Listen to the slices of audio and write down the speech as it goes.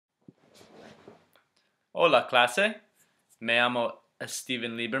Hola clase, me llamo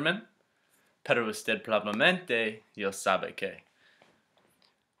Steven Lieberman, pero usted probablemente ya sabe que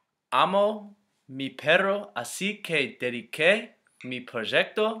amo mi perro, así que dediqué mi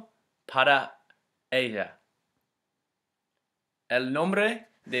proyecto para ella. El nombre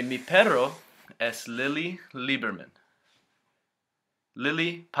de mi perro es Lily Lieberman.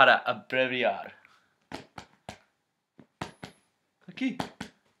 Lily para abreviar. Aquí,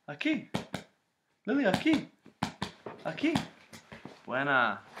 aquí. Lily, aquí. Aquí.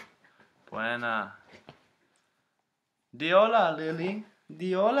 Buena. Buena. Di hola, Lily.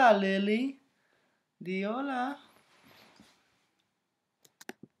 Di hola, Lily. Di hola.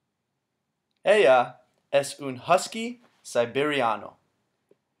 Ella es un husky siberiano.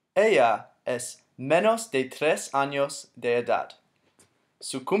 Ella es menos de 3 años de edad.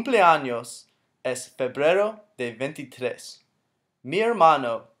 Su cumpleaños es febrero de 23. Mi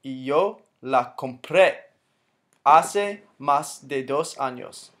hermano y yo la compré hace más de 2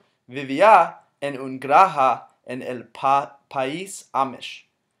 años. Vivía en un granja en el país Amish.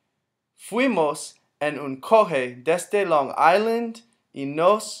 Fuimos en un coche desde Long Island y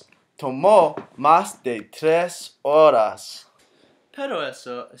nos tomó más de 3 horas. Pero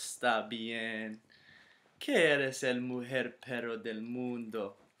eso está bien. ¿Qué eres el mujer perro del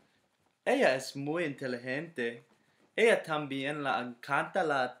mundo? Ella es muy inteligente. Ella también le encanta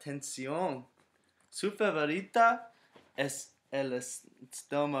la atención. Su favorita es el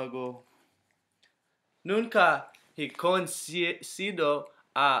estómago. Nunca he conocido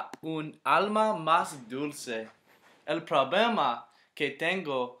a un alma más dulce. El problema que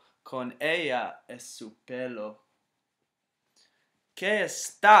tengo con ella es su pelo, que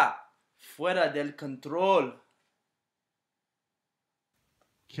está fuera del control.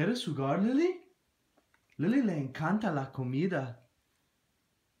 ¿Quieres jugar, Lily? Lily le encanta la comida.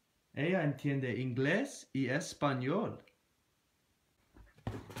 Ella entiende inglés y español.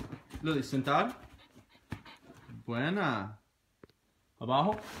 Lily, sentar. Buena.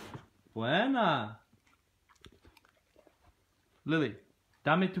 Abajo. Buena. Lily,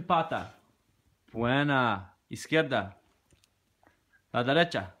 dame tu pata. Buena. Izquierda. La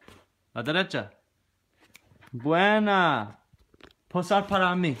derecha. La derecha. Buena. Posar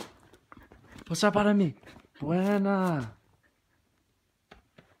para mí. Posar para mí. Buena.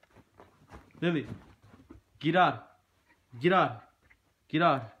 Lily. Girar. Girar.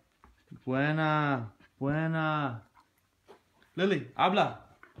 Girar. Buena. Buena. Lily,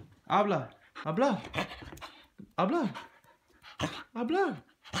 habla. Habla. Habla. Habla. Habla.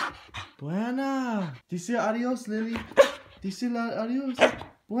 Buena. Dice adiós, Lily. Dice adiós.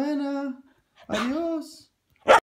 Buena. Adiós.